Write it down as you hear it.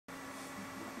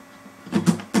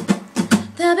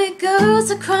There'll be girls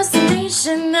across the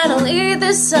nation that'll eat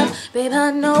this up. Babe,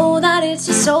 I know that it's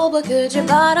your soul, but could you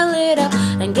bottle it up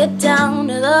and get down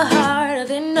to the heart of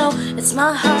it? No, it's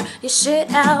my heart, you shit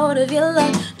out of your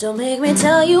luck. Don't make me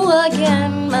tell you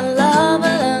again, my love,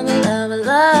 my love, my love, my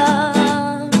love,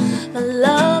 my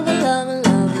love, my love, my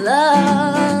love, my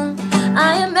love.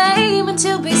 I am aiming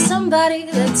to be somebody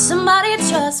that somebody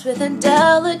trusts with a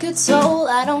delicate soul.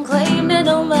 I don't claim to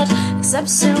know much, except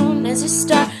soon as you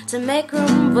start to make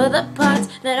room for the parts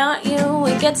that aren't you,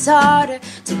 it gets harder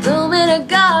to bloom in a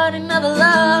garden of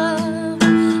love,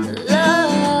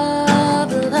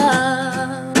 love,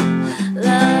 love,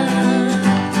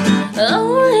 love.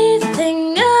 Only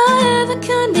thing I ever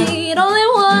could need, only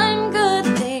one good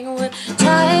thing would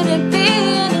try to be,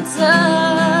 and it's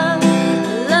love,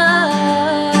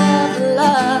 love,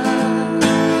 love,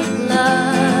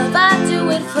 love. I do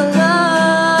it for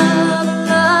love,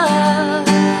 love,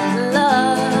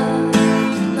 love.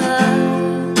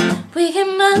 We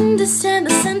can understand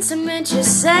the sentiment you're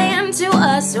saying to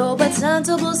us, oh, but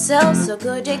sensible self, so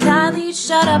could you kindly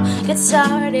shut up? Get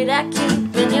started at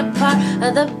keeping your part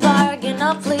of the bargain.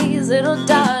 Oh, please, little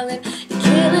darling, you're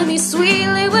killing me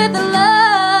sweetly with the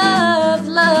love,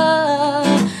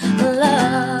 love,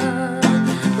 love,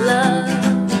 love.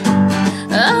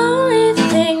 Only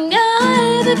thing I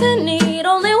ever could need,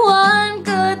 only one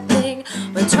good thing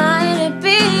we're trying to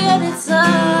be, and it's love.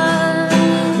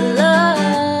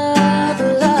 Love,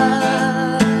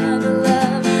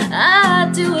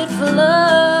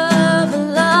 love,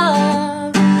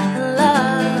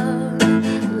 love,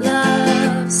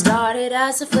 love. Started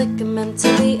as a flicker, meant to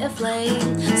be a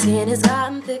flame. Skin has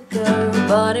gotten thicker,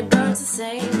 but it burns the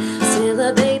same. Still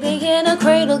a baby in a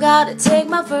cradle, gotta take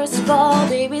my first fall.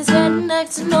 Baby's getting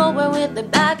next to nowhere with their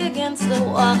back against the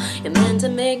wall. You're meant to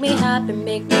make me happy,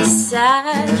 make me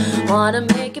sad. Wanna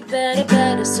make it better,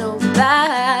 better so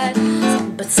bad.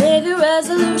 But save your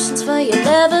resolutions for you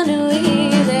never knew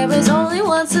here. There is only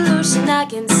one solution I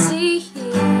can see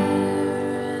here.